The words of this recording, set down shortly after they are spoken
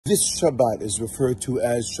This Shabbat is referred to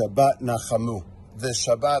as Shabbat Nachamu, the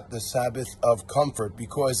Shabbat, the Sabbath of comfort,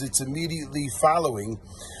 because it's immediately following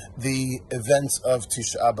the events of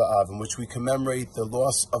Tisha B'Av, in which we commemorate the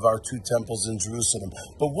loss of our two temples in Jerusalem.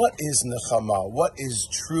 But what is Nechama? What is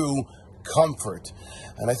true comfort?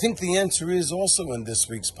 And I think the answer is also in this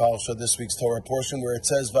week's parsha, this week's Torah portion, where it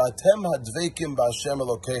says, "Va'atem hadveikim b'Hashem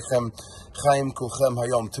Elokechem chaim kulchem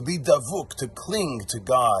hayom," to be davuk, to cling to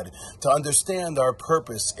God, to understand our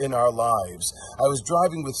purpose in our lives. I was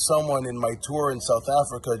driving with someone in my tour in South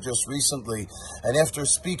Africa just recently, and after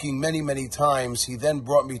speaking many, many times, he then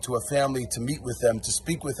brought me to a family to meet with them, to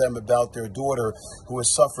speak with them about their daughter who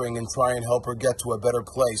was suffering and try and help her get to a better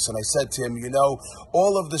place. And I said to him,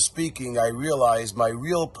 all of the speaking, I realized my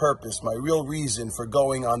real purpose, my real reason for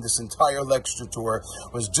going on this entire lecture tour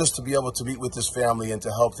was just to be able to meet with this family and to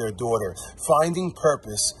help their daughter. Finding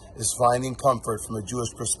purpose is finding comfort from a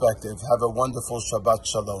Jewish perspective. Have a wonderful Shabbat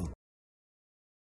Shalom.